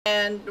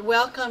and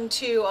welcome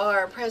to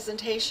our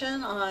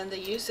presentation on the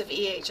use of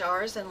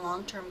EHRs in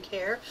long-term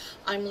care.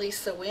 I'm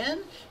Lisa Wynn,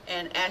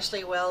 and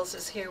Ashley Wells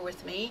is here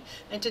with me.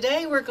 And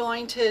today we're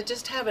going to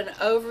just have an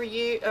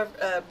overview,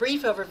 a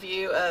brief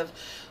overview of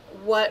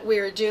what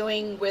we're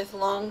doing with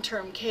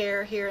long-term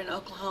care here in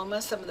Oklahoma,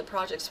 some of the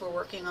projects we're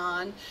working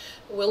on.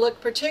 We'll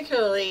look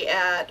particularly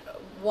at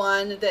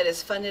one that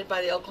is funded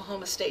by the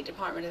Oklahoma State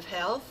Department of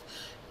Health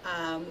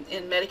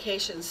in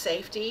medication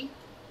safety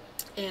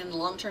in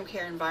long-term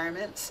care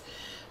environments.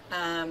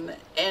 And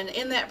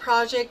in that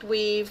project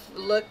we've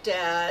looked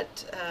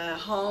at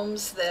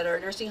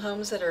nursing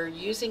homes that are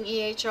using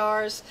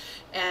EHRs,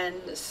 and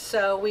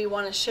so we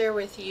want to share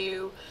with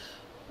you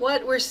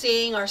what we're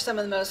seeing are some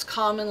of the most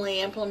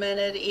commonly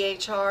implemented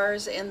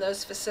EHRs in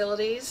those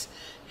facilities,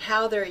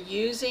 how they're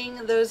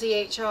using those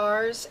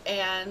EHRs,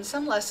 and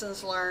some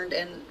lessons learned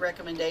and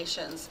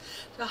recommendations.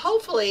 So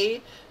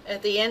hopefully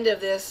at the end of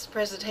this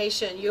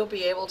presentation you'll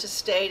be able to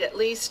state at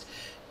least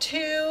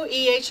 2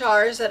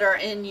 EHRs that are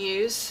in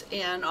use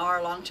in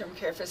our long-term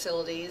care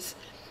facilities,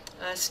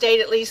 state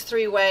at least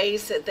 3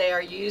 ways that they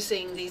are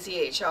using these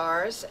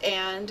EHRs,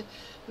 and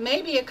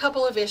maybe a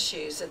couple of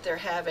issues that they're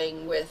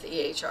having with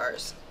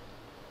EHRs.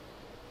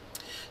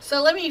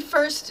 So let me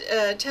first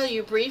tell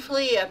you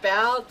briefly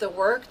about the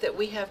work that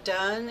we have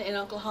done in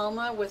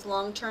Oklahoma with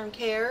long-term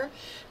care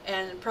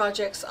and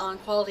projects on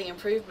quality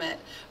improvement.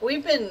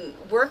 We've been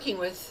working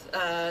with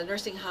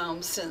nursing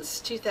homes since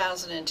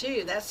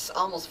 2002. That's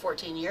almost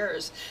 14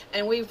 years,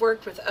 and we've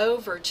worked with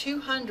over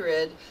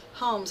 200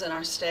 homes in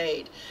our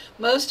state.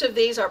 Most of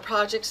these are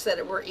projects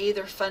that were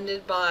either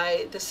funded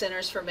by the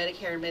Centers for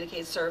Medicare and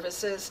Medicaid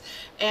Services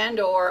and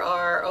or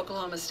our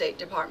Oklahoma State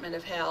Department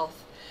of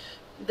Health.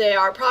 They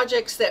are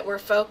projects that were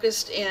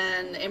focused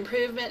in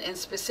improvement in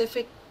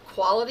specific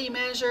quality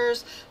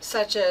measures,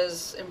 such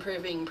as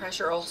improving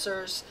pressure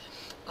ulcers,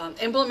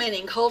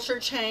 implementing culture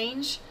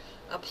change,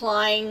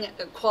 applying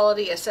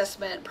quality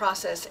assessment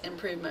process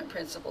improvement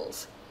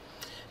principles.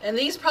 And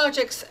these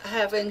projects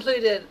have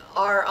included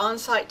our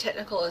on-site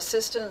technical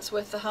assistance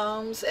with the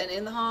homes and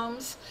in the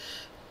homes,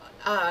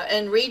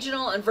 and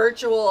regional and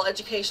virtual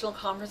educational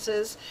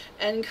conferences,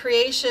 and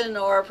creation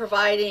or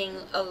providing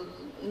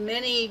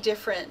many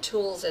different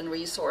tools and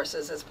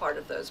resources as part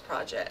of those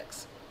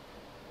projects.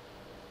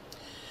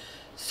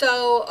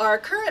 So our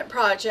current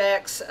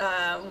projects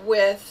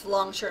with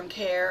long-term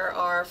care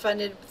are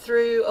funded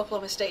through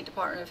Oklahoma State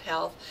Department of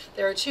Health.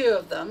 There are 2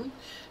 of them.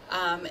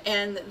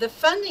 And the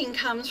funding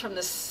comes from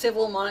the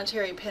Civil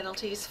Monetary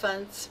Penalties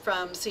Funds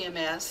from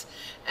CMS.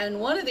 And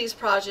one of these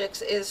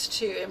projects is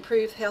to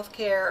improve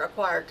healthcare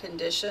acquired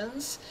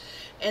conditions,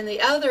 and the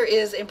other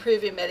is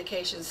improving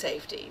medication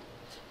safety.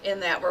 In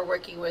that we're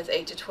working with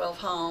 8 to 12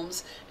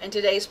 homes, and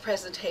today's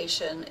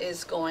presentation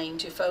is going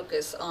to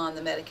focus on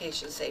the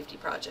medication safety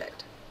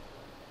project.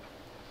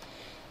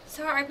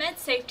 So our med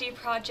safety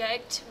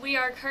project, we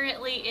are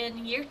currently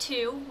in year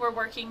 2. We're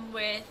working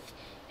with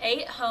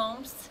 8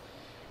 homes.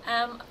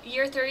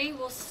 Year 3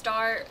 will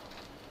start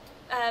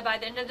by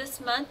the end of this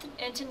month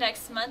into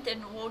next month,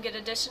 and we'll get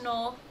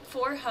additional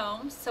 4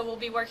 homes, so we'll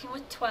be working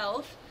with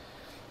 12.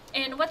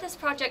 And what this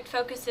project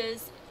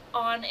focuses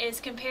on is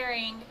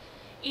comparing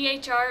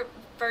EHR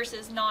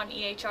versus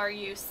non-EHR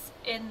use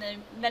in the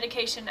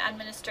medication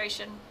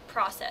administration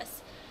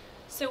process.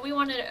 So we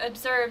want to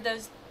observe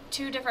those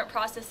 2 different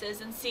processes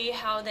and see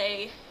how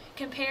they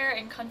compare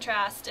and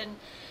contrast and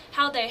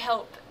how they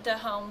help the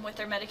home with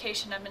their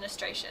medication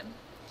administration.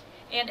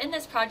 And in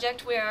this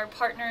project we are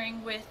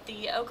partnering with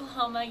the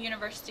Oklahoma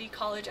University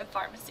College of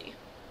Pharmacy.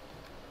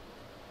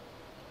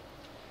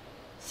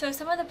 So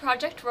some of the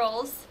project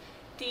roles: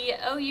 the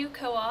OU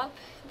co-op,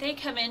 they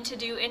come in to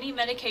do any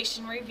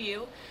medication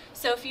review.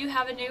 So if you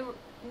have a new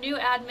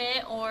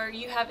admit, or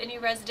you have any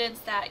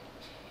residents that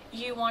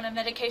you want a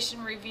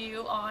medication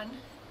review on,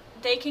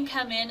 they can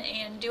come in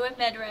and do a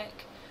med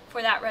rec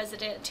for that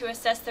resident to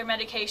assess their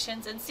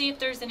medications and see if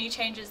there's any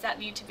changes that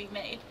need to be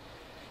made.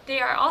 They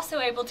are also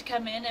able to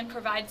come in and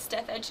provide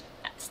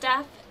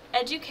staff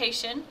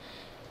education,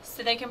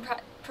 so they can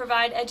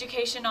provide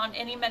education on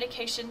any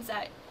medications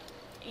that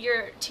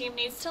your team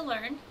needs to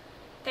learn.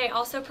 They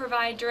also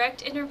provide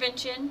direct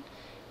intervention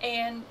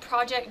and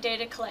project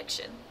data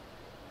collection.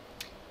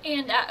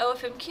 And at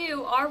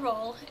OFMQ, our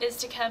role is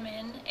to come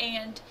in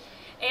and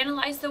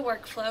analyze the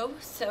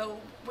workflow. So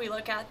we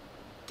look at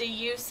the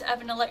use of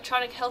an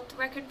electronic health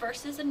record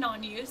versus a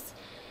non-use.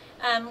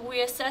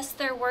 We assess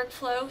their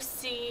workflow,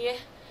 see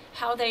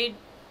how they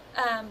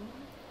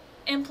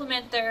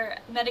implement their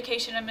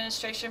medication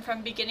administration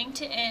from beginning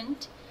to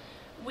end.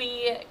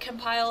 We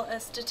compile a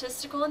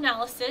statistical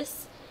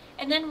analysis,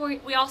 and then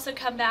we also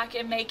come back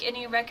and make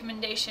any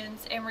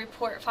recommendations and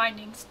report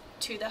findings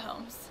to the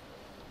homes.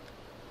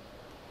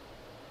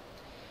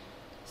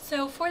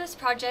 So for this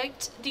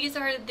project, these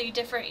are the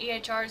different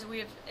EHRs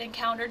we've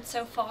encountered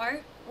so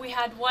far. We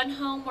had 1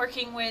 home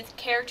working with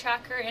Care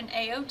Tracker and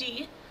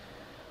AOD.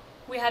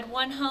 We had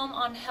 1 home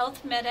on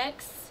Health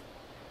MedX,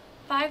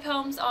 5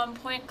 homes on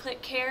Point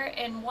Click Care,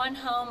 and 1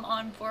 home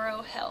on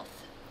Voro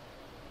Health.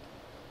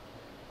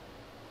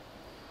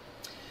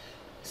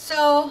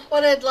 So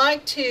what I'd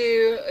like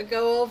to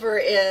go over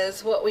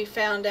is what we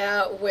found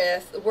out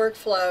with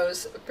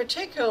workflows,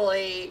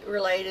 particularly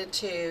related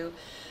to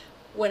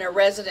when a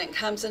resident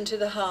comes into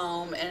the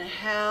home and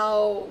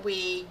how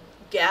we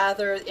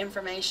gather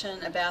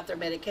information about their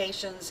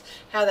medications,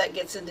 how that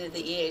gets into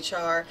the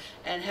EHR,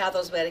 and how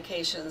those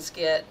medications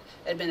get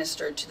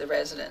administered to the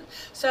resident.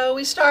 So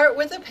we start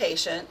with a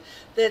patient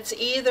that's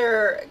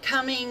either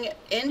coming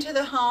into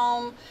the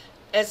home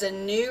as a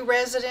new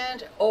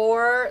resident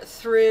or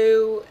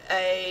through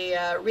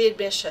a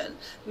readmission,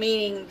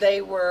 meaning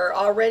they were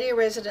already a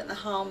resident in the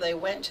home, they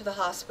went to the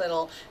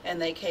hospital, and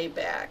they came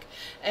back.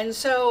 And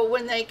so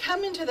when they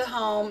come into the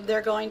home,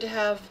 they're going to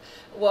have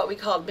what we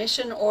call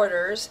admission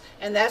orders,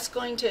 and that's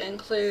going to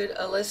include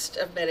a list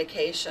of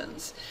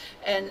medications.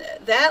 And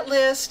that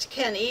list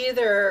can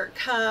either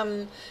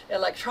come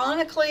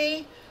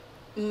electronically,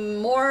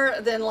 more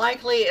than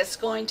likely it's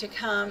going to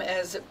come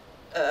as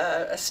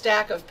a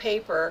stack of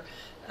paper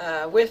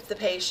with the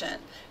patient.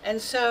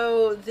 And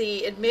so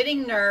the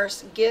admitting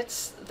nurse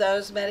gets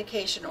those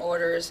medication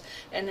orders,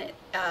 and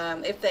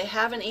if they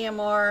have an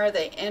EMR,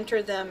 they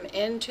enter them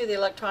into the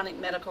electronic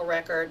medical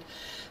record,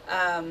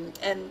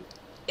 and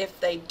if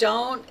they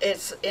don't,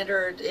 it's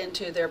entered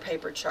into their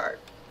paper chart.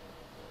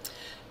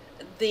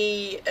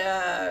 The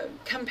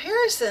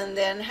comparison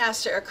then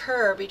has to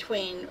occur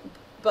between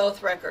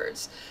both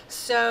records.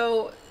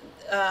 So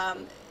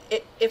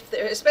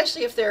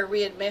especially if they're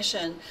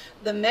readmission,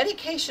 the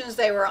medications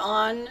they were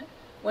on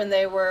when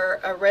they were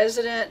a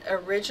resident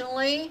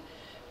originally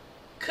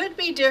could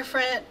be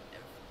different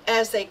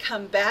as they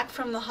come back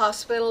from the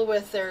hospital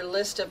with their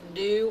list of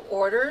new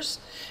orders.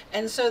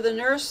 And so the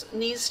nurse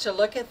needs to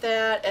look at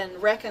that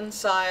and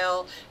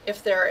reconcile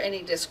if there are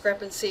any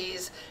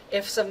discrepancies,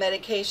 if some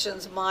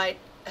medications might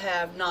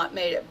have not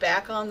made it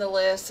back on the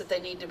list that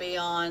they need to be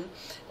on.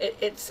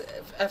 It's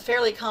a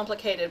fairly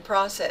complicated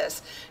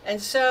process.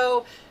 And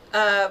so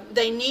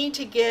they need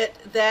to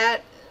get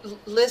that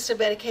list of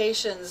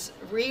medications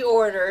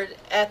reordered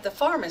at the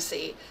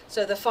pharmacy.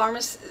 So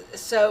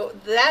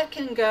that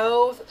can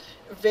go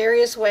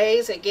various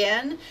ways,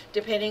 again,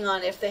 depending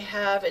on if they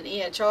have an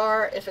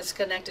EHR, if it's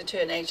connected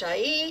to an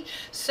HIE.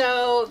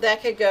 So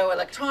that could go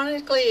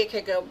electronically, it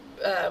could go,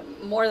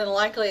 more than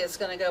likely it's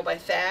going to go by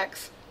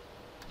fax.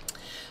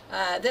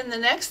 Then the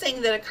next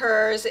thing that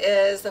occurs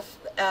is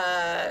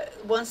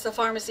once the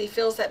pharmacy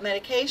fills that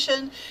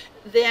medication,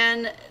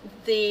 then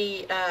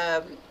the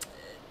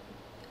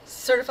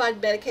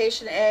certified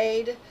medication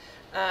aide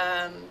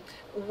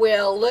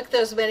will look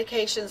those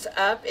medications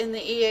up in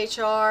the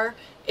EHR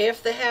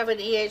if they have an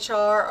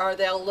EHR, or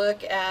they'll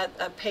look at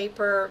a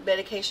paper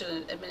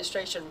medication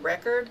administration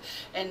record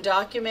and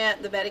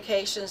document the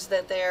medications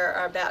that they're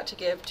about to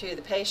give to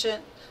the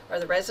patient or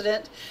the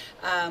resident,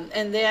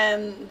 and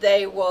then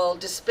they will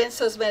dispense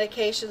those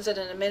medications. And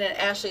in a minute,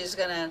 Ashley is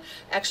going to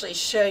actually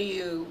show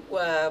you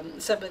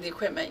some of the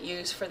equipment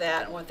used for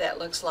that and what that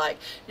looks like.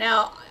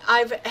 Now,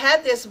 I've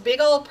had this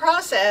big old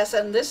process,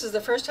 and this is the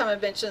first time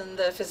I've mentioned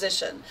the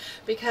physician,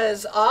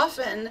 because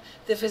often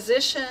the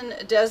physician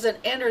doesn't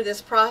enter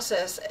this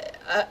process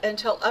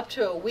until up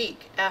to a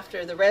week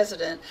after the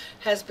resident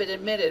has been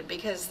admitted,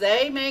 because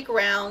they make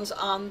rounds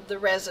on the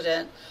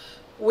resident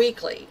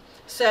weekly.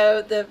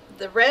 So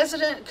the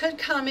resident could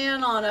come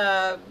in on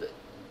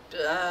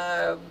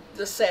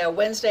let's say a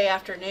Wednesday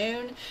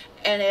afternoon,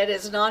 and it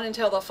is not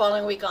until the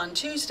following week on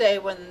Tuesday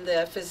when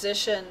the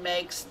physician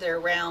makes their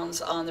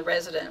rounds on the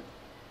resident.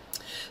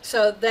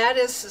 So that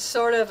is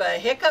sort of a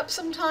hiccup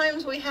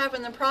sometimes we have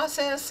in the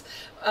process.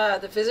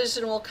 The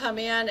physician will come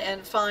in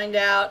and find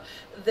out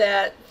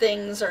that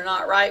things are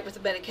not right with the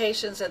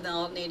medications, and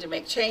they'll need to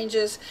make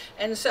changes.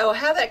 And so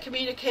how that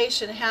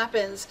communication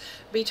happens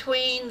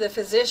between the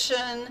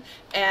physician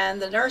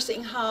and the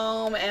nursing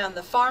home and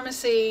the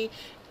pharmacy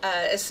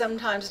is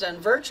sometimes done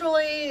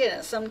virtually, and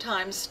it's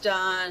sometimes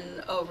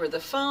done over the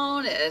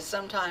phone, it's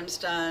sometimes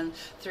done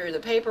through the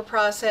paper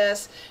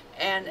process.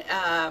 And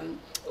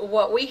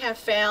what we have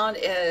found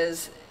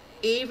is,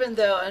 even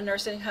though a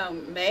nursing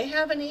home may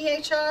have an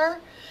EHR,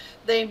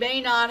 they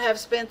may not have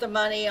spent the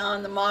money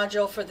on the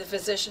module for the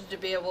physician to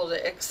be able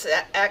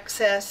to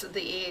access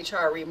the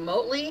EHR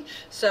remotely.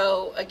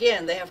 So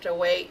again, they have to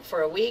wait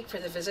for a week for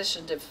the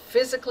physician to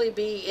physically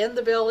be in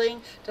the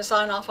building to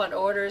sign off on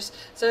orders.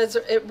 So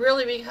it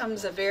really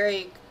becomes a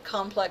very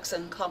complex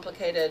and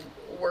complicated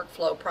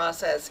workflow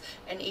process,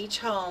 and each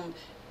home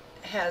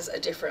has a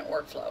different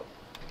workflow.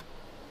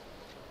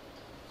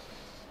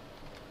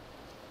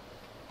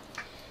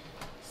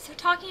 So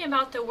talking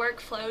about the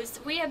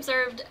workflows, we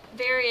observed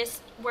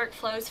various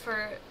workflows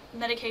for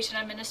medication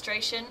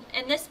administration.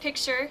 In this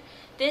picture,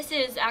 this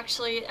is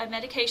actually a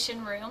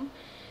medication room.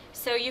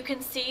 So you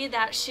can see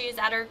that she's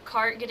at her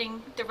cart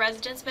getting the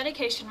resident's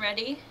medication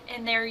ready,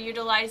 and they're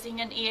utilizing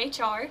an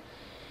EHR.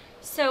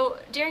 So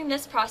during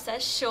this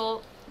process,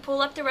 she'll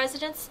pull up the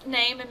resident's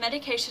name and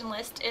medication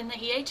list in the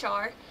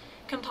EHR,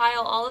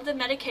 compile all of the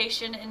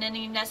medication and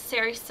any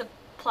necessary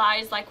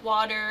supplies like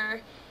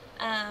water,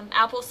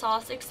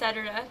 applesauce,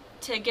 etc.,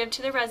 to give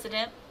to the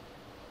resident,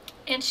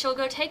 and she'll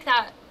go take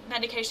that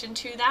medication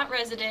to that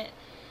resident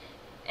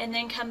and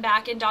then come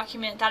back and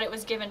document that it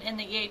was given in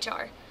the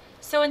EHR.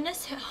 So in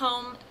this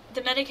home,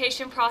 the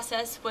medication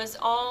process was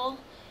all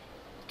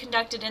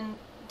conducted in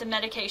the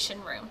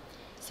medication room.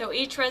 So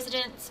each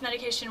resident's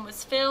medication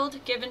was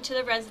filled, given to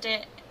the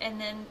resident, and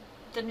then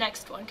the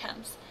next one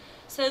comes.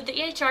 So the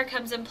EHR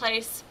comes in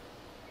place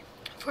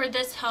for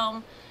this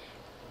home.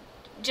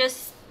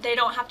 Just, they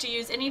don't have to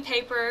use any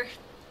paper.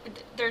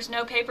 There's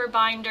no paper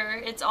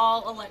binder. It's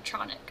all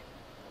electronic.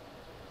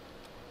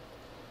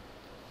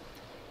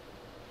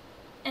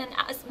 And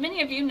as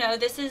many of you know,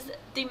 this is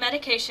the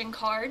medication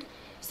card.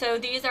 So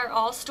these are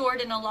all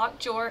stored in a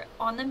locked drawer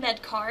on the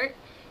med cart.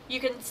 You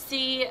can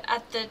see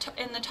at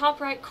in the top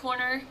right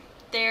corner,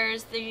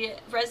 there's the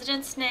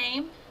resident's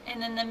name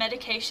and then the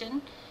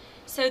medication.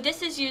 So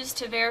this is used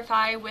to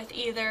verify with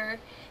either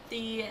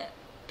the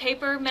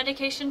paper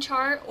medication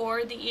chart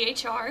or the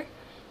EHR.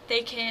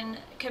 They can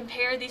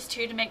compare these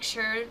two to make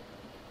sure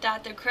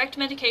that the correct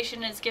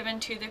medication is given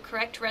to the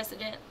correct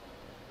resident.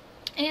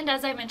 And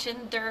as I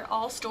mentioned, they're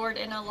all stored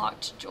in a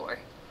locked drawer.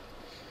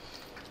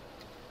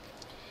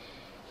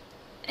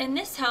 In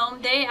this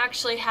home, they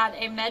actually had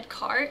a med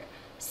cart.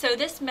 So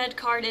this med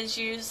cart is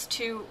used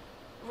to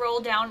roll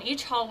down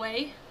each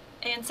hallway,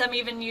 and some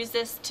even use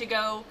this to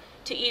go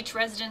to each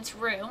resident's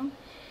room.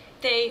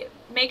 They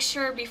make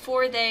sure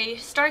before they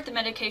start the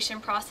medication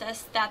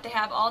process that they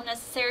have all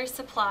necessary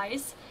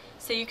supplies.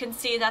 So you can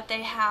see that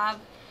they have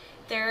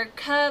their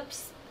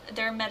cups,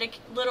 their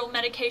little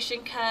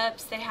medication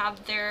cups, they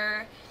have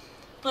their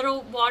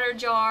little water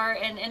jar,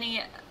 and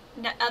any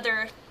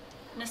other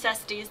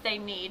necessities they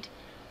need.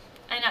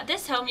 And at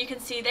this home, you can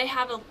see they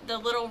have the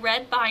little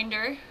red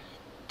binder.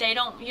 They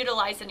don't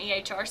utilize an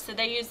EHR, so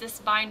they use this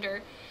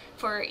binder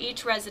for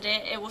each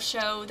resident. It will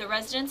show the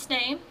resident's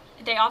name.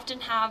 They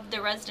often have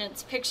the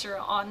resident's picture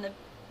on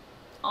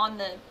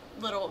the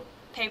little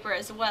paper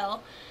as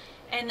well.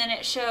 And then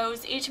it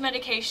shows each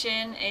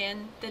medication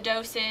and the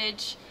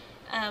dosage,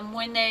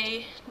 when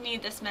they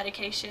need this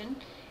medication.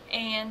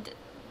 And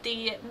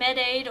the med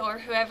aid or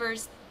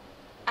whoever's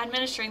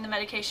administering the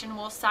medication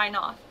will sign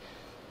off.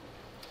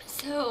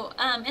 So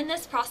in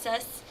this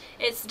process,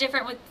 it's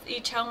different with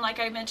each home. Like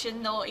I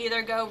mentioned, they'll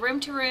either go room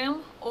to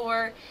room,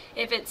 or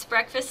if it's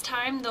breakfast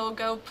time, they'll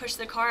go push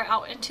the car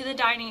out into the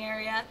dining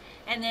area,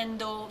 and then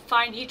they'll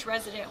find each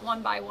resident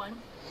one by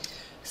one.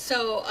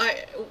 So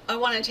I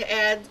wanted to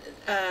add,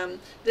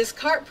 this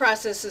cart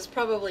process is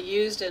probably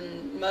used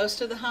in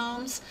most of the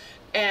homes,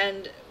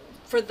 and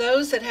for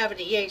those that have an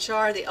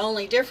EHR, the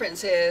only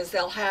difference is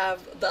they'll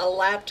have a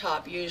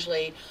laptop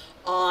usually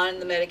on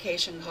the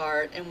medication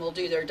cart, and will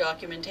do their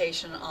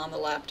documentation on the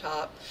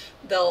laptop.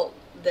 They'll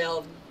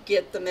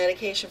get the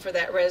medication for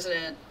that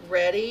resident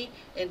ready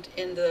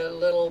in the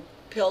little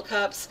pill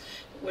cups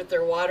with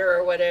their water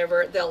or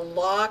whatever. They'll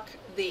lock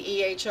the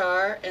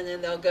EHR, and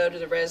then they'll go to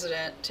the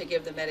resident to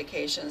give the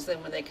medications.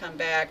 Then when they come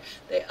back,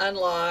 they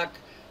unlock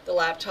the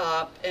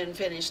laptop and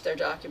finish their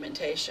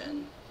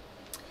documentation.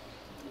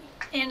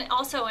 And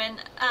also in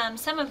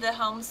some of the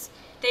homes,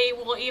 they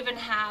will even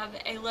have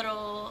a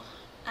little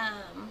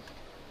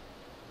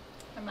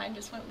my mind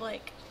just went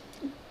blank.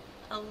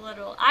 A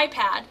little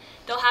iPad.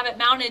 They'll have it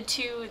mounted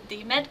to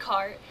the med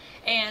cart,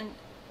 and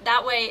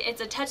that way it's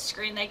a touch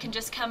screen. They can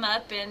just come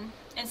up, and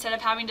instead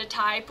of having to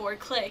type or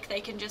click, they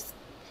can just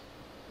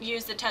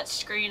use the touch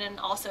screen and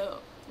also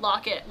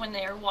lock it when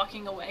they are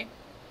walking away.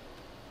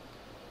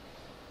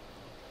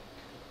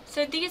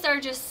 So these are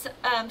just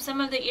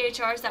some of the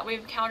EHRs that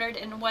we've encountered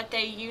and what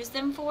they use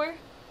them for.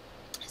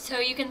 So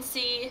you can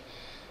see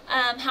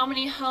how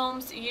many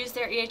homes use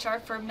their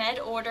EHR for med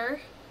order.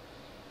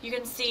 You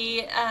can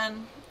see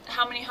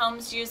how many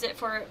homes use it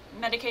for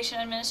medication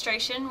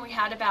administration. We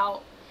had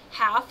about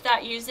half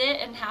that use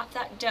it and half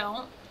that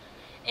don't.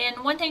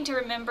 And one thing to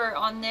remember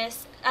on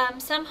this,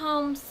 some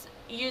homes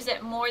use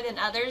it more than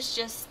others,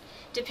 just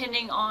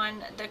depending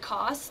on the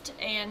cost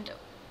and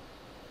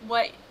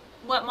what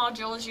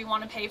modules you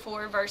want to pay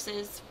for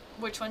versus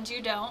which ones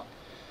you don't.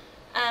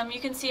 You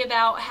can see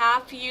about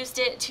half used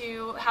it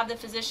to have the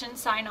physician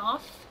sign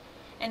off,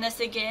 and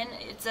this again,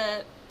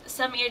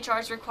 some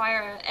EHRs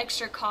require an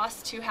extra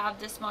cost to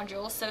have this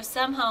module. So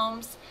some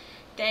homes,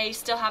 they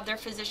still have their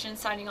physician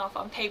signing off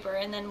on paper,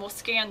 and then we'll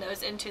scan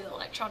those into the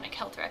electronic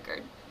health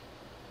record.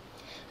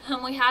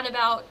 We had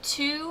about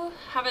 2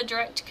 have a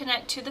direct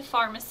connect to the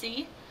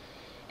pharmacy,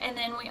 and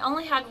then we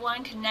only had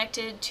 1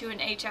 connected to an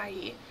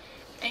HIE.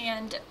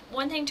 And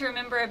one thing to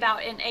remember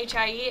about an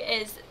HIE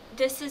is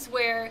this is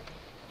where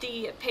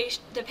the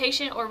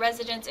patient or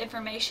resident's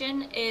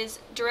information is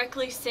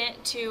directly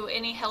sent to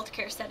any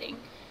healthcare setting.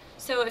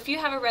 So if you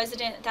have a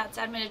resident that's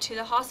admitted to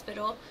the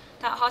hospital,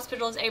 that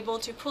hospital is able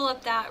to pull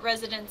up that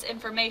resident's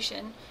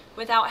information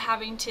without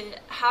having to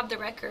have the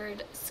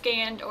record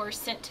scanned or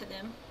sent to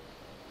them.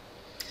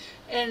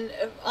 And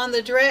on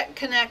the direct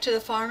connect to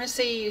the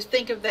pharmacy, you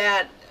think of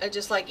that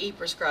just like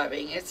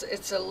e-prescribing.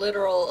 It's a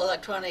literal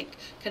electronic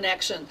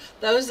connection.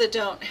 Those that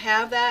don't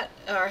have that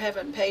or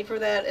haven't paid for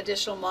that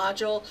additional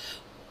module,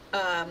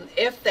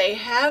 if they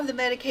have the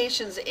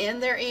medications in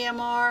their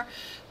EMR,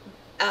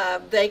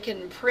 they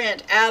can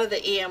print out of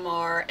the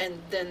EMR and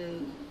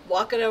then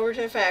walk it over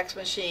to a fax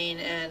machine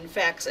and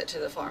fax it to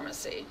the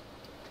pharmacy.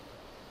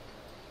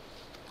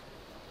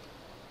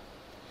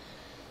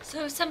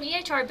 So some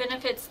EHR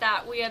benefits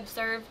that we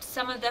observed,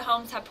 some of the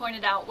homes have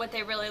pointed out what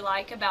they really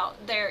like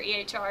about their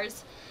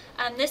EHRs.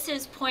 This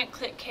is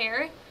point-click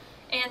care,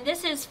 and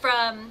this is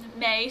from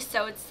May,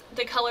 so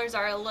the colors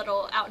are a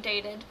little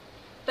outdated.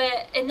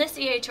 But in this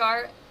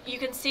EHR, you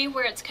can see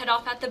where it's cut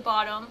off at the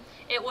bottom.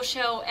 It will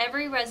show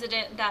every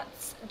resident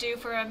that's due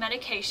for a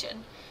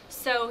medication.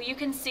 So you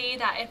can see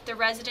that if the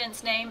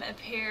resident's name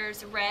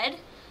appears red,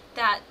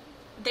 that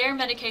their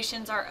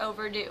medications are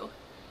overdue.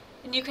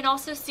 And you can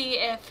also see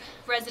if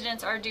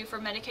residents are due for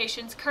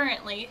medications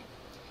currently.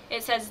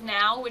 It says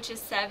now, which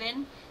is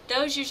 7.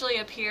 Those usually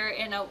appear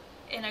in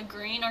a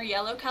green or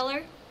yellow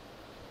color.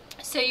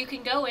 So you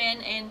can go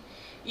in and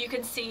you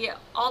can see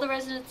all the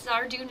residents that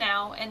are due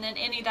now and then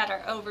any that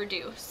are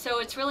overdue. So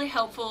it's really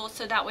helpful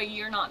so that way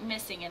you're not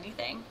missing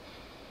anything.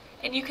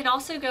 And you can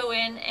also go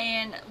in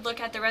and look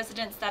at the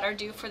residents that are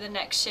due for the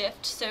next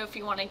shift. So if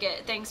you want to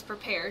get things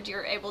prepared,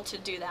 you're able to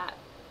do that.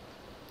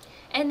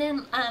 And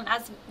then,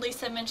 as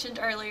Lisa mentioned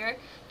earlier,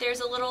 there's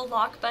a little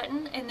lock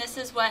button, and this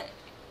is what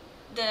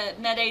the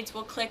med aides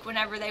will click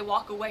whenever they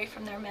walk away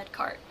from their med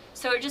cart.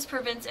 So it just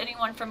prevents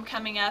anyone from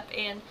coming up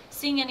and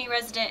seeing any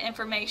resident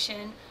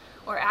information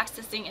or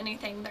accessing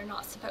anything they're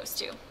not supposed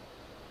to.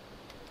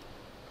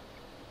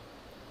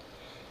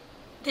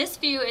 This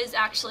view is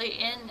actually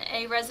in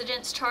a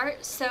resident's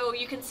chart, so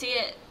you can see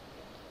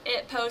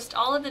it posts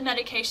all of the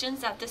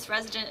medications that this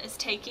resident is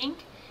taking.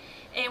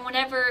 And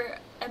whenever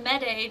a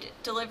med aide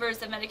delivers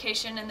the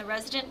medication and the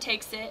resident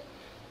takes it,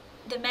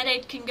 the med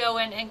aide can go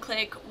in and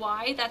click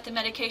Y, that the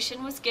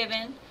medication was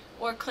given,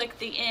 or click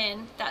the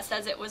N that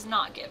says it was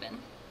not given.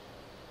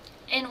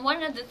 And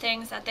one of the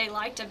things that they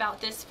liked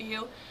about this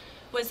view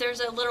was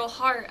there's a little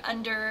heart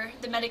under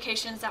the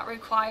medications that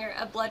require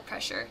a blood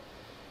pressure.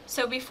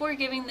 So before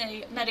giving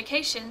the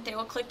medication, they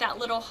will click that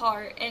little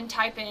heart and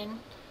type in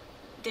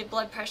the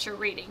blood pressure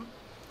reading.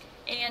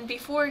 And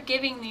before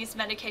giving these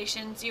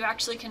medications, you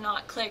actually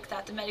cannot click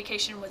that the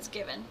medication was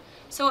given.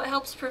 So it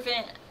helps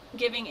prevent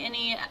giving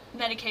any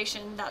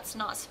medication that's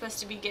not supposed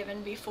to be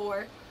given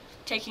before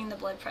taking the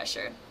blood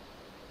pressure.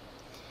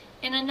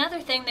 And another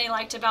thing they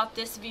liked about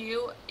this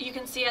view, you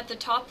can see at the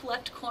top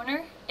left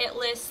corner, it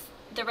lists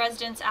the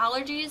residents'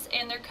 allergies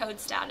and their code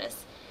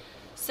status.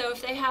 So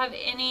if they have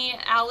any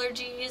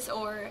allergies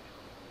or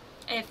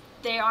if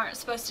they aren't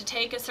supposed to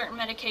take a certain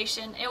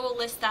medication, it will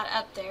list that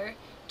up there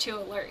to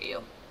alert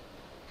you.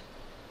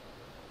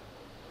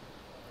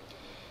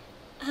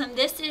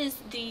 This is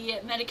the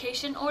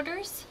medication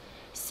orders.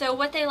 So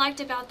what they liked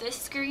about this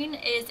screen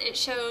is it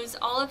shows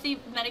all of the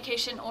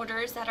medication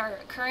orders that are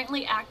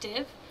currently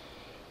active,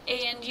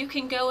 and you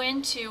can go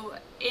into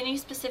any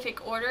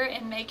specific order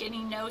and make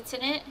any notes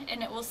in it,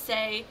 and it will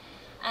say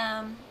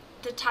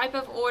the type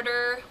of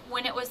order,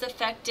 when it was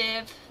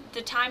effective,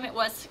 the time it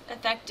was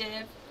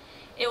effective.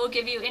 It will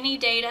give you any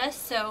data,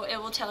 so it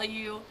will tell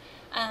you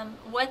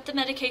what the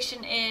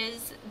medication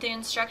is, the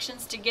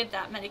instructions to give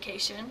that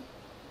medication,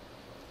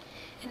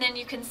 and then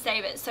you can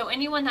save it. So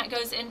anyone that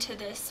goes into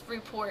this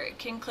report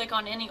can click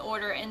on any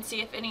order and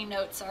see if any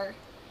notes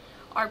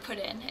are put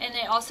in. And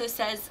it also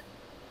says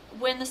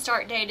when the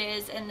start date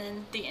is and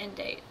then the end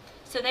date.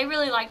 So they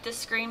really liked this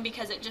screen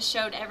because it just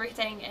showed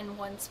everything in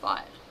one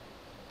spot.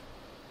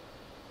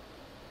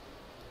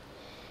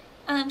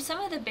 Some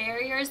of the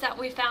barriers that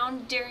we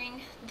found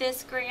during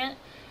this grant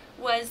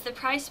was the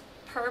price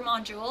per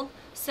module.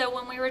 So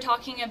when we were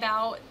talking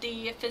about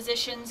the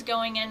physicians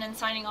going in and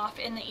signing off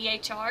in the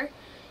EHR,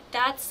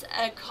 that's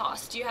a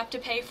cost. You have to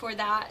pay for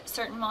that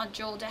certain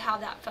module to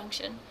have that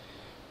function.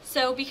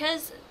 So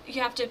because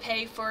you have to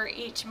pay for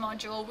each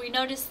module, we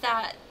noticed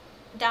that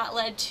that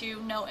led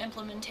to no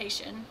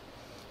implementation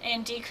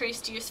and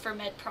decreased use for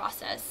med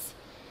process,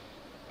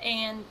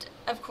 and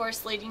of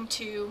course leading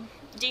to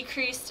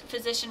decreased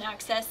physician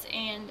access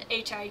and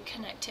HI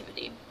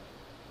connectivity.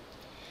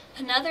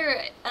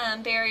 Another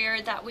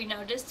barrier that we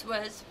noticed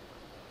was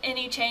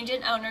any change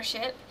in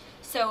ownership.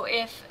 So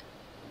if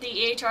the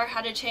EHR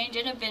had a change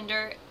in a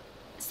vendor,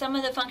 some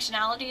of the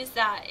functionalities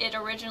that it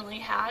originally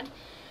had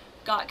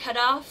got cut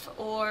off,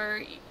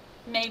 or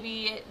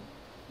maybe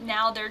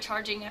now they're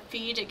charging a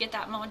fee to get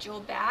that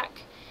module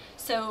back.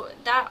 So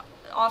that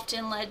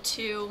often led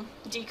to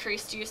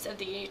decreased use of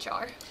the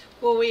EHR.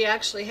 Well, we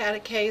actually had a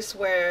case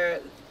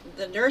where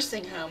the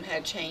nursing home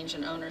had change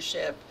in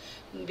ownership.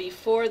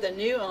 Before the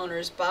new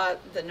owners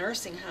bought the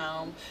nursing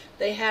home,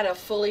 they had a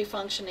fully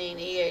functioning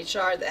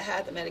EHR that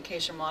had the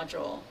medication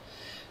module.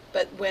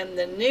 But when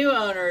the new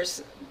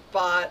owners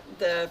bought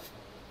the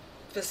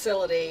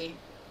facility,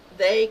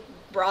 they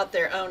brought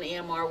their own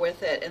EMR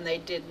with it, and they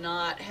did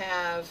not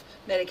have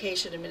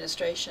medication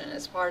administration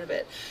as part of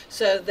it.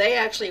 So they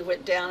actually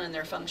went down in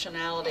their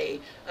functionality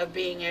of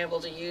being able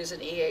to use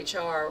an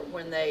EHR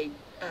when they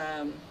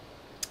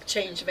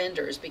changed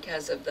vendors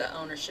because of the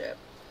ownership.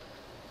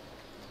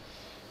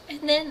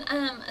 And then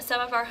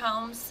some of our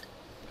homes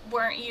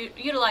weren't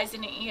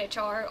utilizing an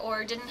EHR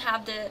or didn't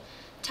have the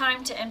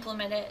time to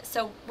implement it,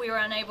 so we were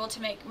unable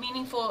to make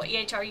meaningful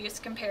EHR use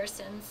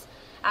comparisons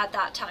at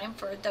that time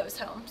for those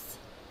homes.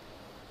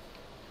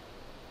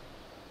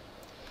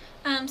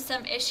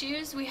 Some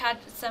issues: we had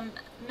some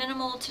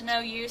minimal to no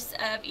use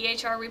of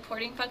EHR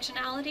reporting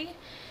functionality.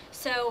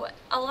 So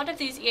a lot of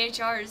these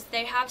EHRs,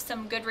 they have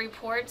some good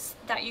reports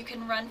that you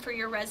can run for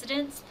your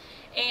residents,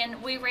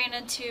 and we ran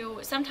into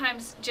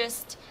sometimes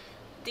just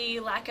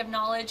the lack of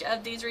knowledge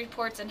of these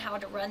reports and how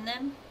to run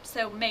them,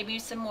 so maybe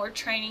some more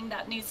training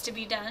that needs to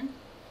be done.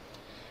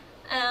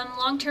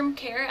 Long-term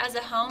care as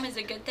a home is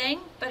a good thing,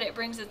 but it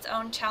brings its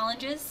own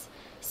challenges.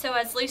 So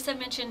as Lisa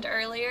mentioned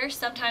earlier,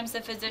 sometimes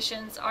the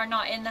physicians are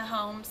not in the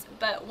homes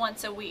but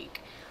once a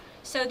week.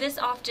 So this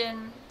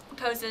often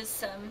poses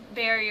some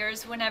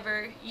barriers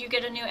whenever you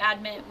get a new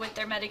admit with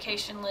their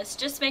medication list,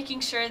 just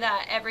making sure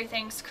that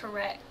everything's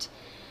correct.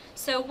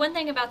 So one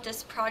thing about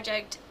this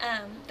project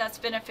that's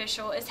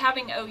beneficial is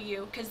having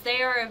OU, because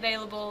they are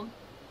available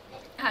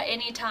at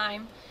any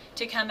time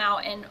to come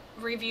out and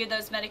review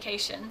those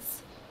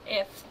medications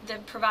if the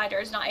provider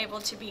is not able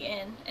to be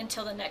in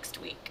until the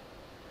next week.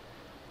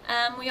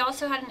 We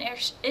also had an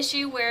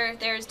issue where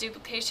there's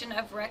duplication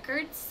of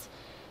records.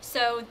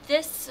 So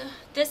this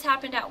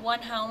happened at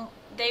one home.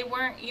 They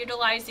weren't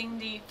utilizing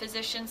the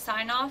physician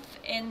sign-off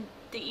in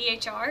the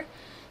EHR,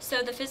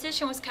 so the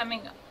physician was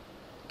coming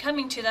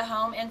to the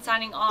home and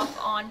signing off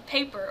on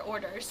paper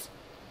orders.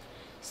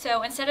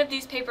 So instead of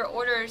these paper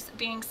orders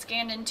being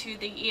scanned into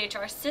the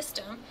EHR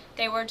system,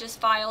 they were just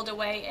filed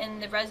away in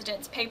the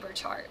resident's paper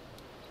chart.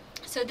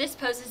 So this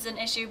poses an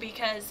issue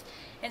because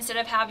instead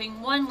of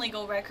having one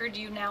legal record,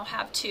 you now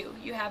have two.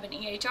 You have an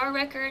EHR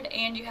record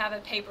and you have a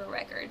paper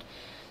record.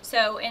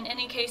 So in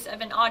any case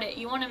of an audit,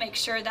 you want to make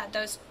sure that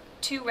those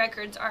two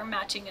records are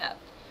matching up.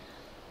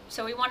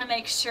 So we want to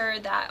make sure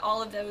that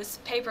all of those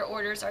paper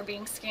orders are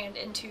being scanned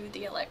into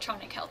the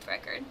electronic health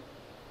record.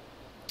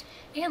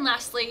 And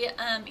lastly,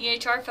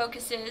 EHR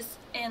focuses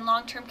in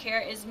long-term care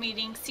is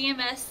meeting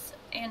CMS's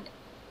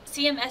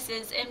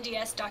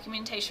MDS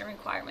documentation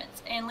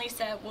requirements, and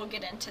Lisa will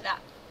get into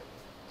that.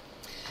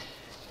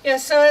 Yeah,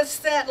 so it's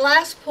that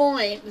last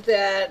point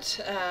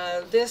that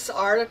this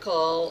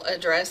article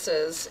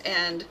addresses,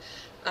 and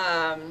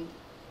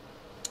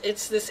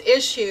it's this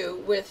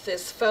issue with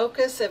this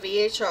focus of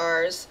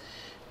EHRs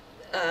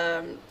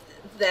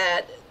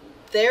that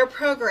they're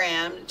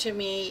programmed to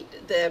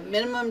meet the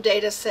minimum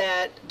data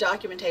set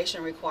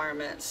documentation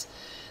requirements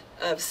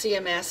of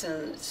CMS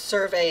and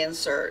survey and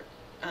cert.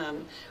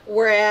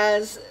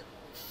 Whereas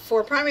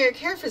for primary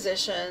care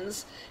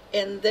physicians,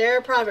 in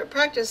their private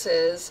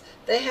practices,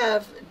 they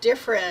have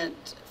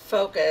different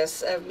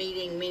focus of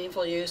meeting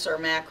meaningful use or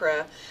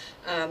MACRA.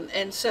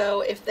 And so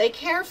if they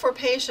care for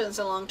patients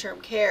in long-term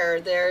care,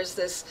 there's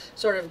this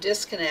sort of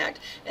disconnect.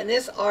 And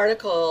this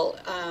article,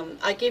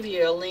 I give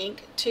you a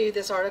link to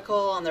this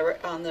article on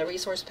the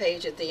resource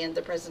page at the end of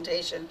the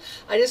presentation.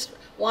 I just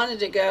wanted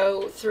to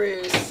go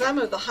through some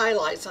of the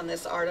highlights on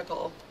this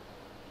article.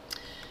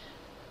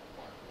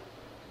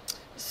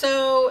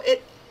 So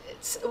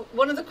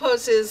one of the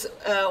quotes is,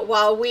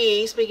 while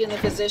we, speaking of the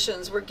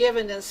physicians, were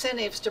given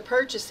incentives to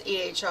purchase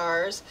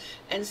EHRs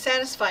and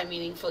satisfy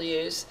meaningful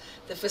use,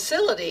 the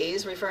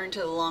facilities, referring to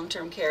the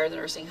long-term care, the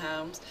nursing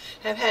homes,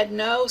 have had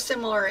no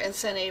similar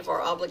incentive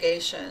or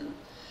obligation.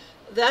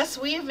 Thus,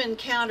 we have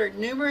encountered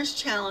numerous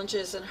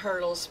challenges and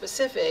hurdles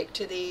specific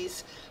to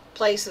these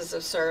places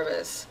of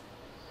service.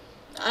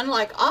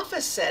 Unlike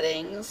office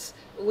settings,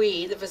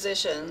 we, the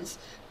physicians,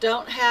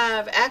 don't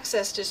have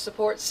access to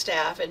support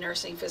staff in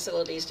nursing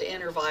facilities to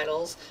enter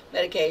vitals,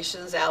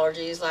 medications,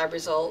 allergies, lab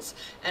results,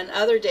 and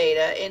other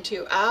data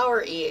into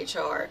our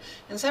EHR.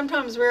 And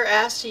sometimes we're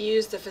asked to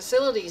use the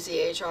facility's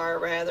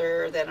EHR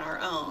rather than our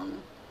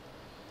own.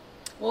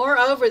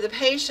 Moreover, the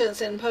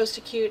patients in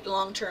post-acute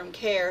long-term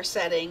care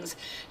settings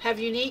have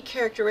unique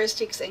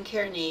characteristics and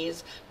care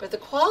needs, but the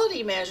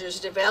quality measures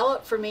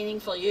developed for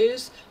meaningful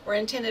use were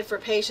intended for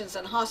patients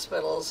in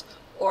hospitals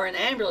or in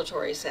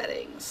ambulatory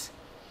settings.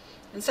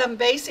 And some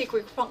basic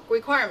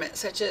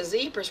requirements, such as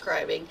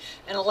e-prescribing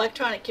and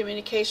electronic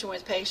communication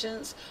with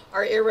patients,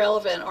 are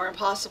irrelevant or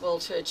impossible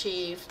to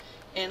achieve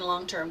in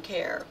long-term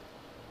care.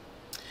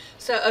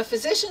 So a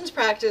physician's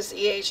practice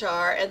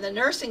EHR and the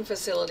nursing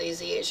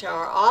facilities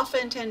EHR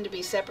often tend to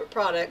be separate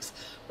products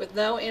with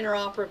no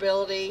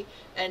interoperability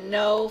and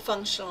no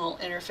functional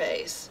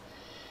interface.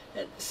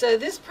 So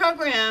this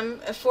program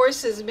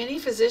forces many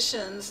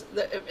physicians,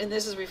 and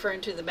this is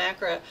referring to the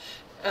MACRA,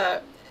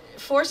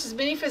 forces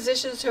many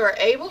physicians who are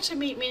able to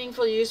meet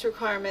meaningful use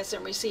requirements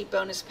and receive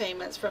bonus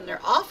payments from their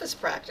office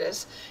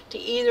practice to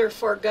either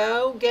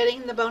forego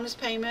getting the bonus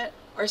payment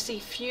or see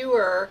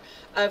fewer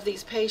of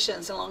these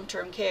patients in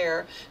long-term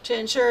care to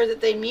ensure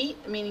that they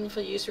meet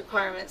meaningful use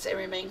requirements and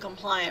remain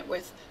compliant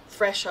with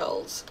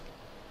thresholds.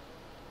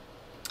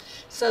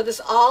 So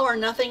this all or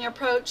nothing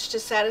approach to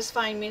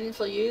satisfying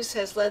meaningful use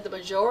has led the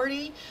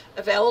majority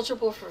of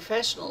eligible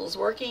professionals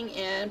working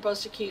in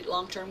post-acute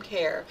long-term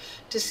care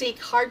to seek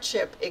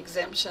hardship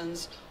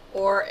exemptions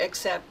or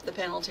accept the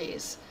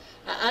penalties.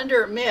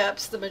 Under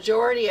MIPS, the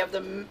majority of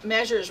the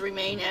measures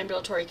remain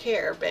ambulatory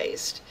care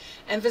based,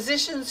 and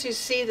physicians who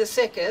see the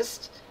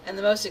sickest and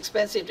the most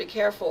expensive to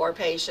care for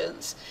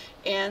patients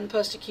in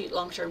post-acute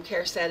long-term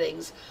care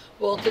settings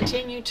will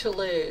continue to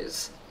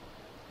lose.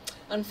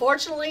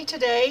 Unfortunately, to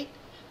date,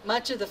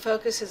 much of the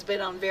focus has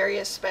been on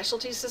various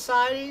specialty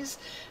societies,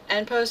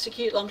 and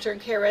post-acute long-term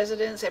care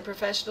residents and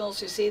professionals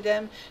who see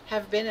them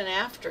have been an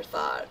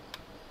afterthought.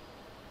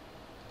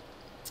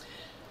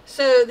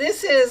 So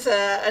this is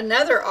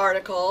another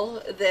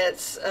article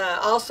that's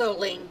also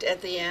linked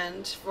at the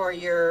end for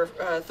your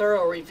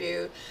thorough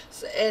review.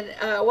 And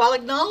while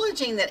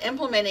acknowledging that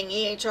implementing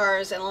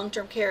EHRs and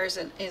long-term care is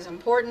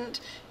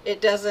important,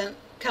 it doesn't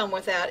come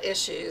without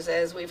issues,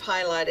 as we've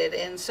highlighted.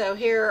 And so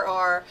here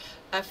are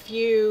a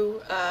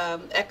few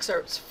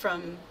excerpts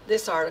from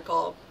this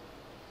article.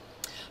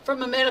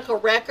 From a medical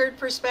record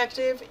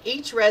perspective,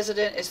 each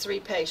resident is 3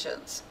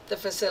 patients: the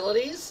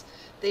facilities,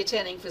 the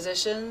attending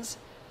physicians,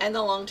 and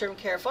the long-term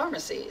care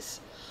pharmacies.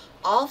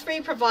 All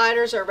 3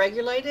 providers are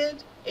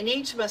regulated, and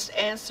each must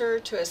answer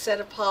to a set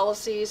of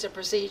policies and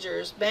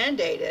procedures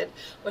mandated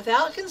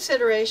without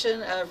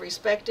consideration of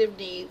respective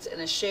needs in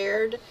a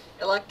shared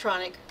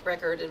electronic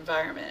record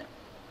environment.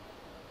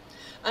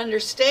 Under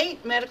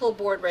state medical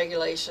board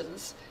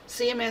regulations,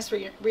 CMS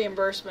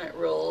reimbursement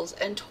rules,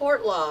 and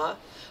tort law,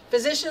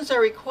 physicians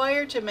are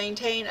required to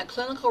maintain a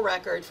clinical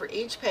record for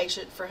each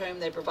patient for whom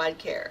they provide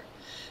care.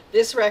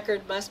 This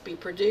record must be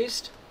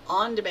produced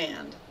on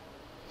demand.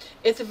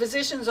 If the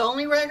physician's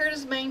only record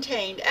is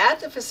maintained at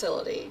the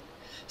facility,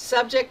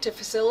 subject to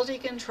facility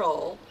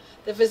control,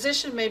 the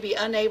physician may be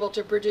unable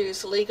to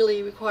produce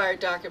legally required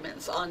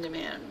documents on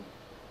demand.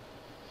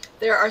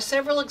 There are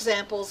several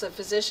examples of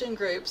physician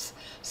groups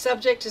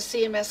subject to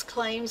CMS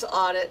claims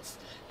audits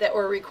that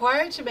were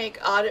required to make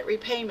audit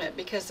repayment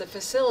because the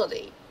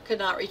facility could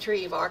not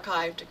retrieve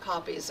archived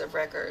copies of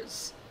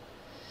records.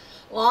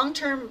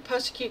 Long-term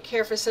post-acute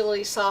care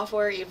facility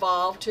software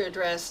evolved to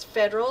address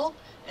federal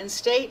and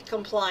state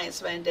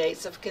compliance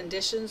mandates of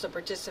conditions of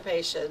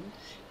participation,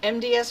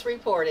 MDS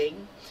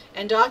reporting,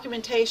 and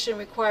documentation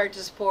required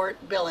to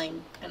support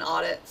billing and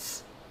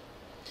audits.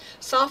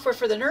 Software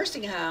for the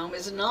nursing home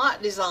is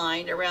not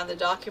designed around the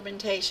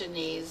documentation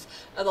needs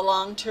of the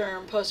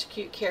long-term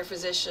post-acute care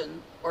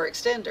physician or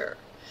extender.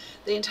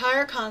 The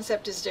entire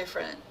concept is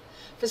different.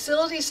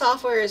 Facility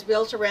software is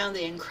built around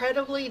the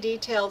incredibly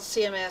detailed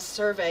CMS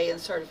survey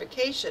and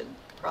certification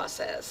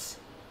process.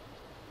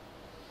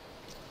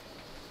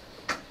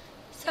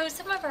 So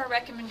some of our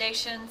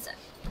recommendations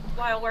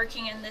while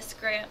working in this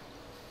grant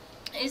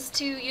is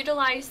to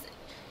utilize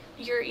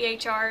your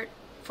EHR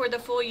for the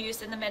full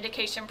use in the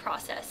medication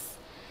process.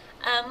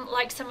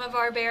 Like some of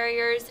our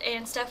barriers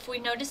and stuff we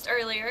noticed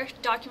earlier,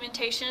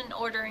 documentation and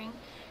ordering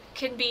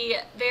can be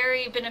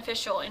very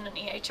beneficial in an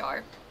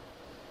EHR.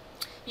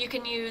 You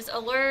can use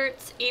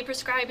alerts,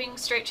 e-prescribing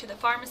straight to the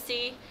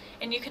pharmacy,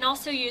 and you can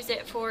also use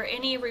it for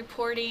any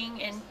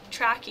reporting and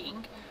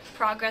tracking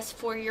progress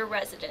for your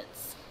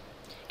residents.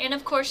 And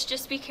of course,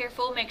 just be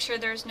careful, make sure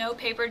there's no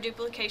paper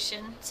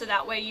duplication, so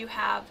that way you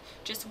have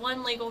just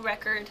one legal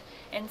record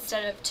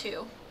instead of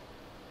 2.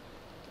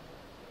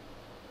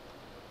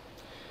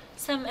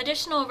 Some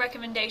additional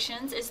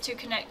recommendations is to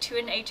connect to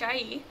an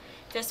HIE.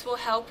 This will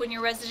help when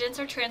your residents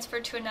are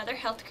transferred to another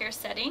healthcare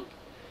setting.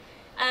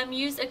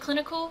 Use a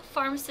clinical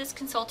pharmacist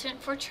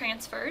consultant for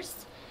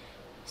transfers.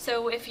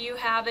 So if you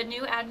have a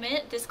new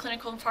admit, this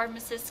clinical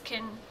pharmacist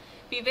can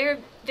be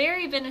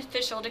very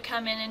beneficial to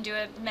come in and do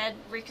a med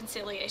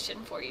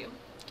reconciliation for you.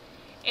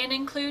 And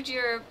include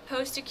your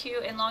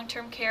post-acute and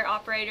long-term care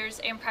operators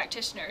and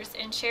practitioners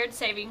in shared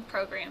saving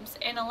programs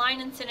and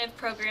align incentive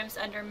programs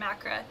under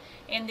MACRA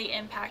and the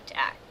Impact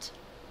Act.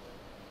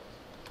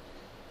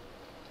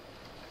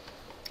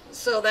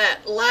 So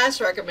that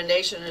last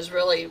recommendation is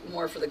really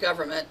more for the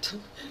government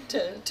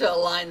to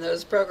align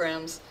those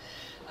programs.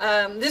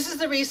 This is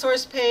the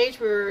resource page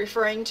we were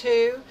referring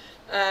to.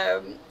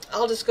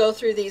 I'll just go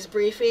through these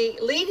briefly.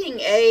 Leading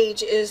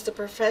Age is the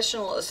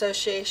professional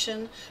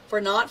association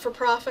for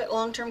not-for-profit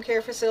long-term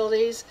care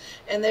facilities,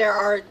 and there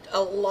are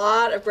a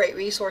lot of great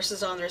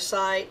resources on their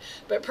site.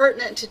 But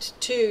pertinent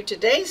to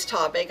today's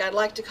topic, I'd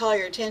like to call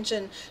your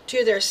attention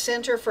to their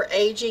Center for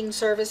Aging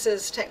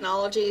Services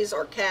Technologies,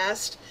 or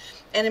CAST.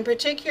 And in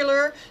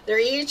particular, their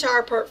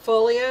EHR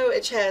portfolio,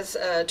 which has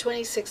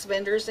 26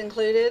 vendors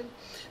included.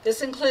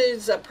 This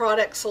includes a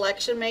product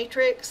selection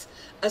matrix,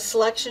 a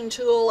selection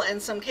tool,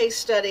 and some case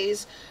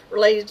studies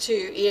related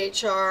to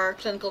EHR,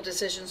 clinical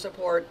decision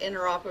support,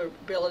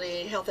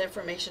 interoperability, health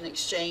information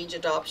exchange,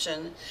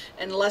 adoption,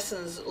 and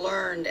lessons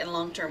learned in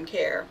long-term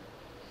care.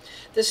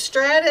 The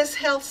Stratus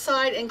Health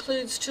site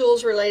includes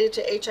tools related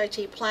to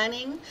HIT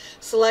planning,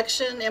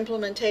 selection,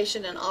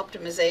 implementation, and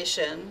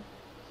optimization.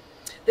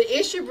 The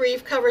issue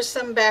brief covers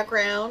some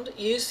background,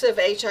 use of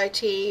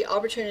HIT,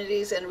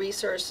 opportunities and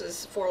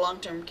resources for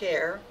long-term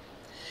care.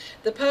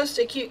 The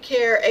Post-Acute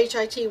Care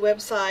HIT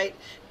website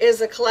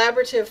is a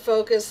collaborative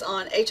focus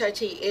on HIT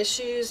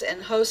issues,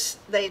 and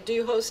they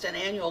do host an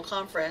annual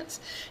conference.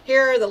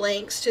 Here are the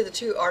links to the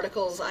 2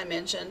 articles I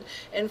mentioned.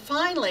 And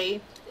finally,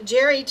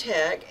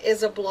 GeriTech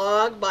is a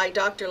blog by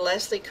Dr.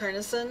 Leslie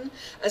Kernison,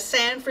 a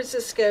San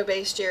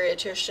Francisco-based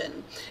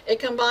geriatrician.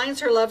 It combines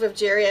her love of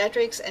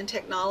geriatrics and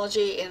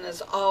technology and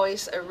is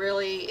always a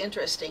really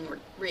interesting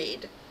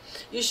read.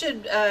 You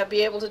should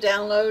be able to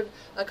download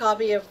a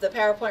copy of the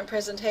PowerPoint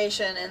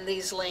presentation, and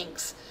these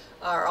links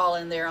are all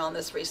in there on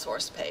this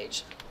resource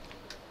page.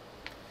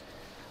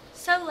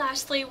 So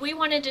lastly, we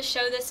wanted to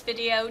show this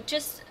video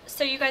just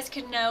so you guys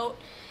can note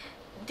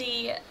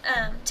the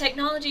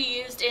technology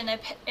used in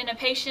a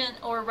patient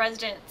or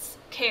resident's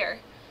care.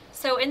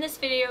 So in this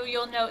video,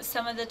 you'll note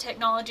some of the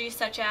technology,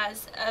 such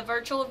as a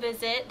virtual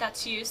visit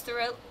that's used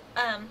through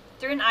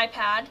an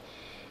iPad,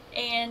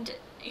 and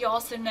you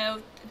also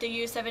note the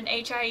use of an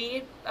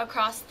HIE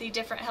across the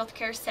different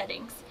healthcare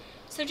settings.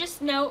 So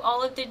just note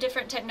all of the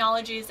different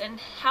technologies and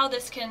how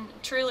this can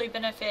truly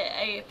benefit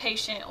a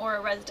patient or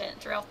a resident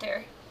throughout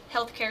their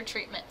healthcare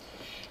treatment.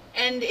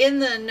 And in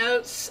the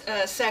notes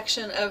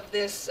section of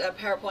this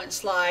PowerPoint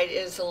slide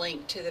is a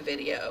link to the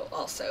video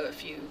also,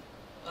 if you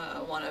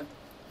want to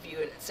view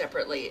it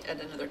separately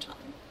at another time.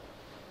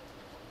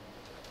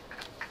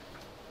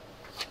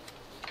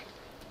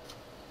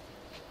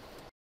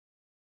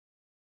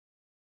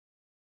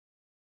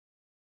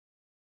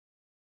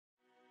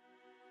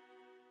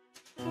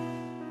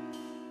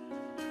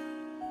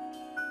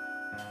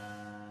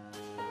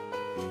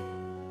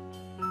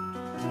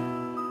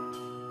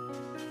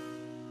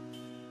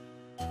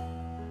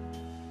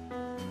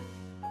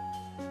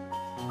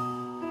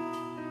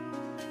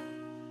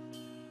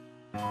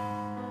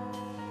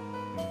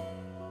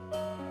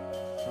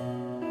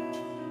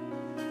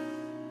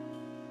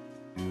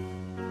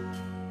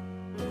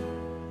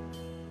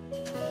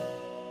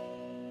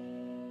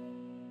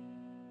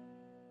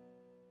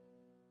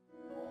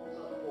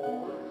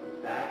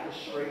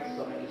 Straight,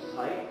 stomach is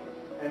tight,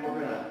 and we're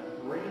going to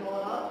bring it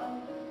on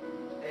up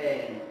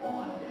and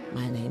on down.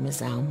 My name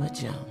is Alma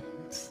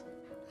Jones.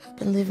 I've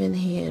been living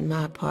here in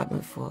my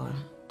apartment for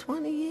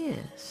 20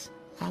 years.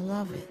 I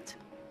love it.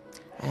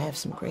 I have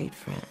some great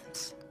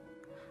friends.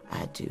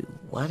 I do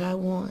what I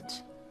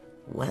want,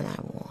 when I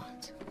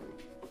want.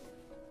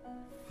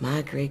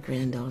 My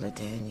great-granddaughter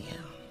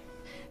Danielle,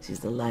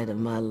 she's the light of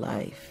my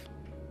life.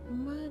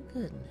 My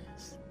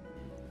goodness.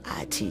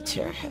 I teach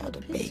her how to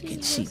bake,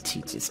 and she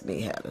teaches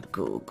me how to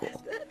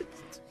Google.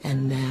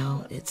 And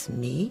now it's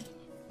me,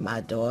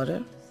 my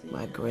daughter,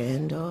 my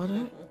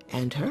granddaughter,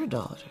 and her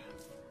daughter.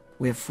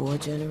 We're 4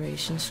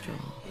 generations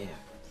strong.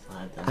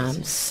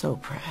 I'm so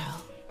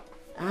proud.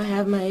 I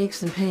have my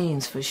aches and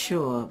pains for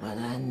sure, but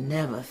I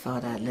never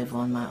thought I'd live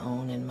on my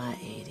own in my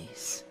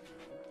 80s.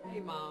 Hey,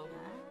 Mom.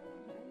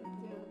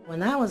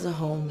 When I was a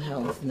home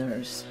health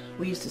nurse,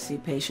 we used to see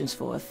patients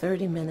for a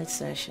 30-minute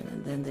session,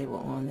 and then they were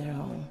on their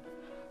own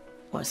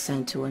or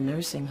sent to a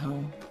nursing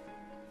home.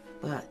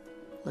 But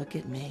look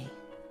at me.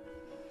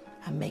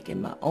 I'm making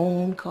my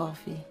own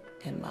coffee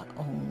in my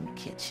own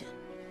kitchen.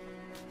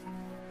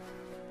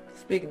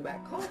 Speaking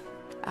about coffee,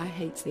 I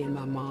hate seeing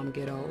my mom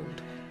get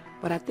old.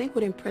 But I think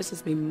what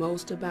impresses me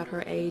most about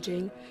her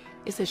aging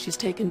is that she's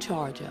taken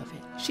charge of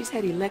it. She's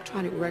had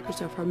electronic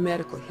records of her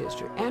medical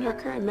history and her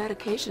current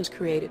medications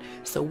created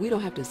so we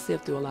don't have to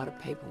sift through a lot of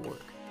paperwork.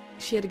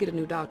 She had to get a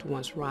new doctor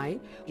once,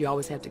 right? You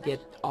always have to get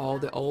all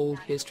the old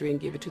history and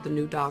give it to the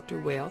new doctor.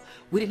 Well,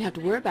 we didn't have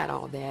to worry about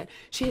all that.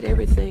 She had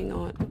everything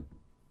on...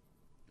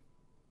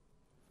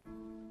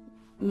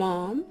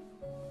 Mom?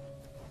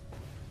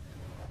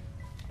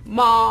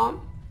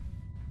 Mom?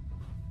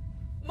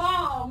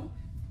 Mom?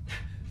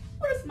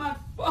 Where's my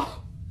phone?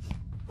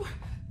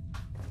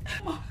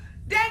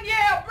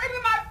 Danielle, bring me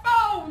my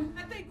phone!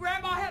 I think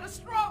Grandma had a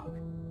stroke.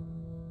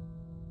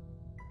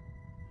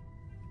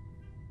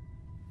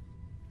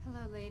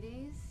 Hello,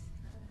 ladies.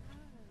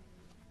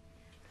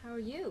 How are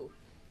you?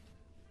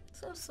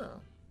 So.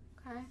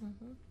 Okay.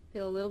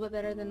 Feel a little bit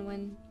better than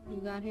when you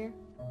got here?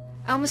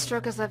 Alma's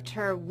stroke has left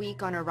her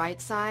weak on her right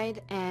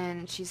side,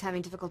 and she's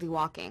having difficulty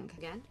walking.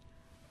 Again?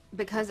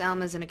 Because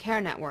Alma's in a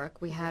care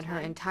network, we had her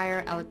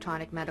entire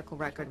electronic medical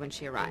record when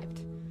she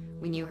arrived.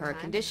 We knew her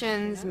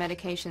conditions,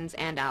 medications,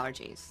 and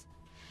allergies.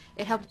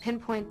 It helped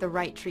pinpoint the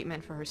right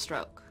treatment for her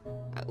stroke.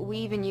 We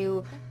even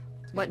knew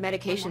what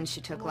medications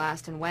she took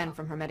last and when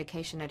from her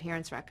medication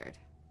adherence record.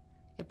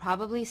 It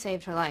probably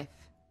saved her life.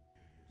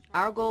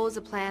 Our goal is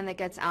a plan that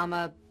gets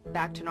Alma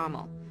back to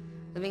normal,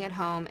 living at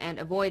home and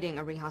avoiding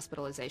a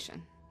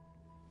rehospitalization.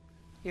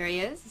 Here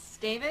he is. This is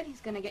David.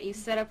 He's going to get you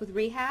set up with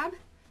rehab.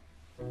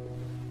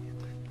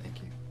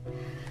 Thank you.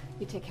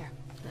 You take care.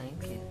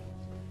 Thank you.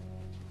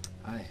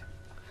 Hi.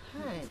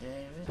 Hi,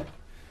 David.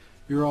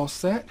 You're all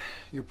set.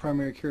 Your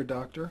primary care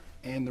doctor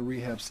and the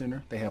rehab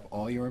center, they have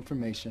all your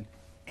information.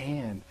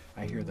 And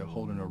I hear they're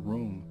holding a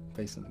room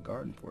facing the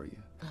garden for you.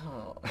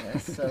 Oh,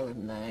 that's so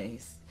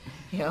nice.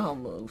 Y'all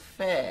move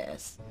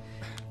fast.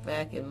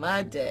 Back in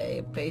my day,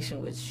 a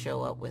patient would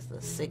show up with a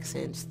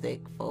 6-inch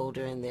thick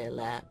folder in their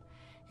lap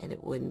And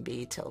it wouldn't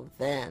be till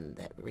then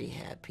that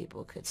rehab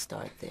people could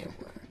start their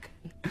work.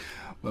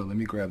 Well, let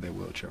me grab that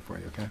wheelchair for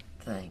you, okay?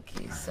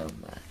 Thank you so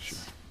much. Sure.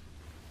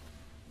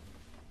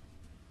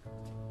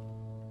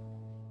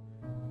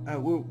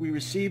 We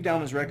received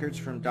Alma's records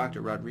from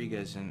Dr.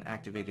 Rodriguez and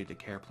activated a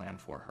care plan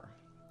for her.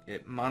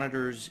 It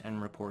monitors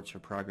and reports her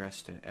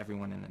progress to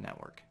everyone in the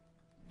network.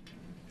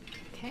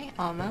 Okay,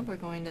 Alma, we're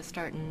going to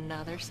start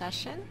another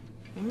session.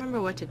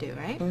 Remember what to do,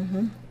 right?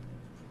 Mm-hmm.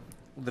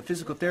 The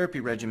physical therapy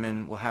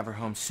regimen will have her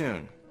home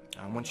soon.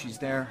 Once she's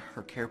there,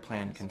 her care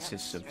plan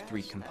consists of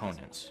 3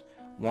 components.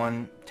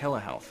 1,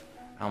 telehealth.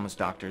 Alma's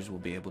doctors will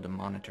be able to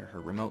monitor her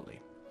remotely.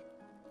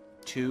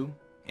 2,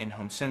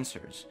 in-home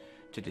sensors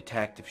to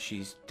detect if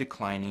she's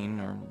declining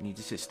or needs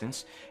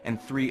assistance.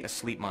 And 3, a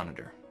sleep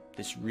monitor.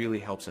 This really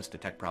helps us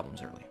detect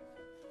problems early.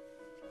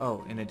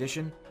 Oh, in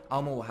addition,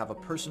 Alma will have a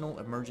personal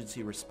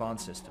emergency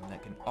response system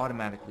that can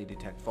automatically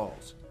detect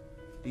falls.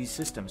 These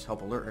systems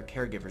help alert her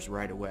caregivers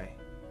right away.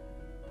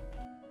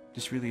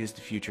 This really is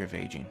the future of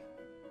aging.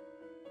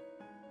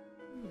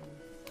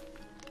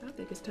 I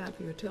think it's time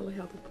for your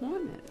telehealth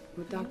appointment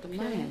with Dr.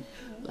 Lang.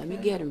 Let me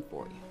get him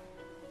for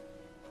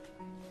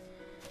you.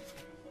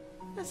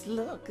 Let's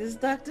look, it's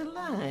Dr.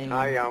 Lang.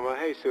 Hi, Alma.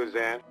 Hey,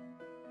 Suzanne.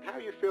 How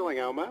are you feeling,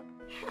 Alma?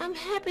 I'm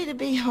happy to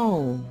be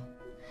home,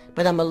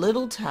 but I'm a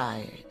little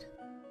tired.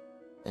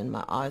 And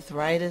my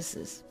arthritis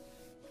is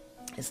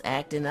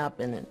acting up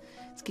and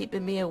it's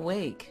keeping me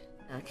awake.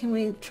 Can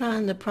we try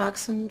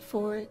naproxen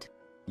for it?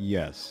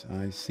 Yes,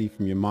 I see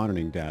from your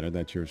monitoring data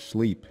that your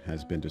sleep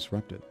has been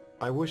disrupted.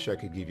 I wish I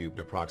could give you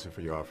naproxen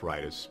for your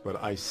arthritis,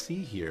 but I see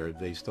here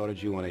they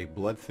started you on a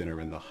blood thinner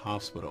in the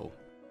hospital.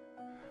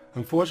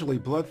 Unfortunately,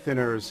 blood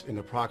thinners and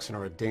naproxen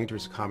are a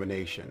dangerous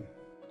combination.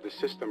 The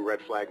system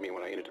red flagged me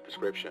when I entered the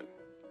prescription.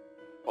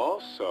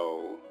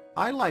 Also,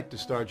 I'd like to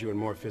start you in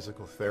more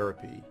physical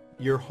therapy.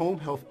 Your home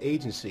health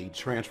agency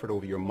transferred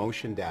over your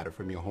motion data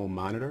from your home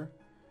monitor,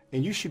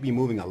 and you should be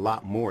moving a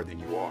lot more than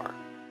you are.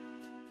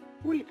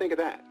 What do you think of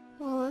that?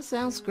 Well, that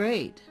sounds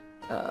great.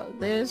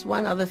 There's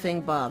one other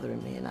thing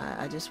bothering me, and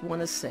I just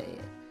want to say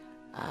it.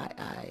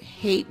 I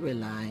hate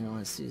relying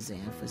on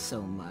Suzanne for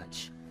so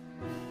much.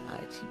 I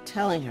keep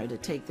telling her to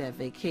take that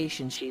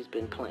vacation she's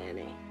been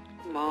planning.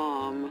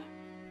 Mom.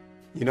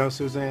 You know,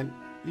 Suzanne,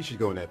 you should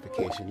go on that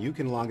vacation. You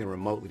can log in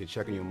remotely to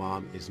check on your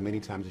mom as many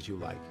times as you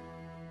like.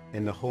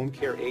 And the home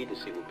care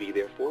agency will be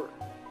there for her.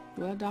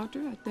 Well,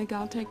 doctor, I think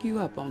I'll take you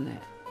up on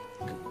that.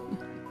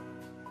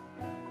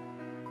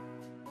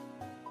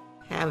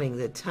 Having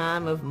the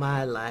time of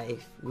my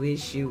life.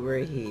 Wish you were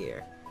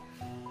here.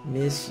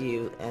 Miss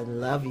you and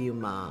love you,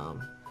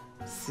 Mom.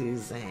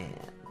 Suzanne.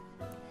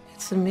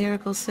 It's a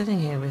miracle sitting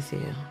here with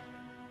you,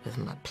 with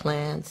my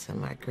plants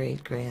and my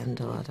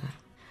great-granddaughter.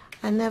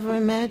 I never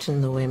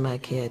imagined the way my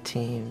care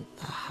team,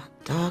 the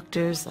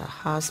doctors, the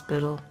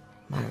hospital,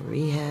 my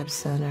rehab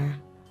center,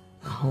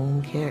 the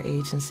home care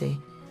agency,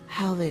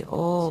 how they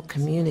all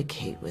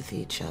communicate with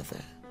each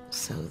other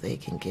so they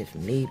can give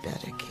me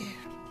better care.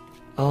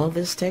 All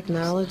this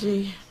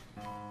technology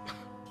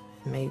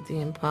made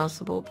the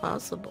impossible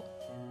possible.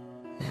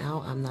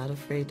 Now I'm not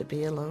afraid to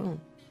be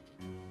alone.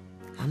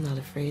 I'm not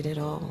afraid at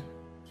all.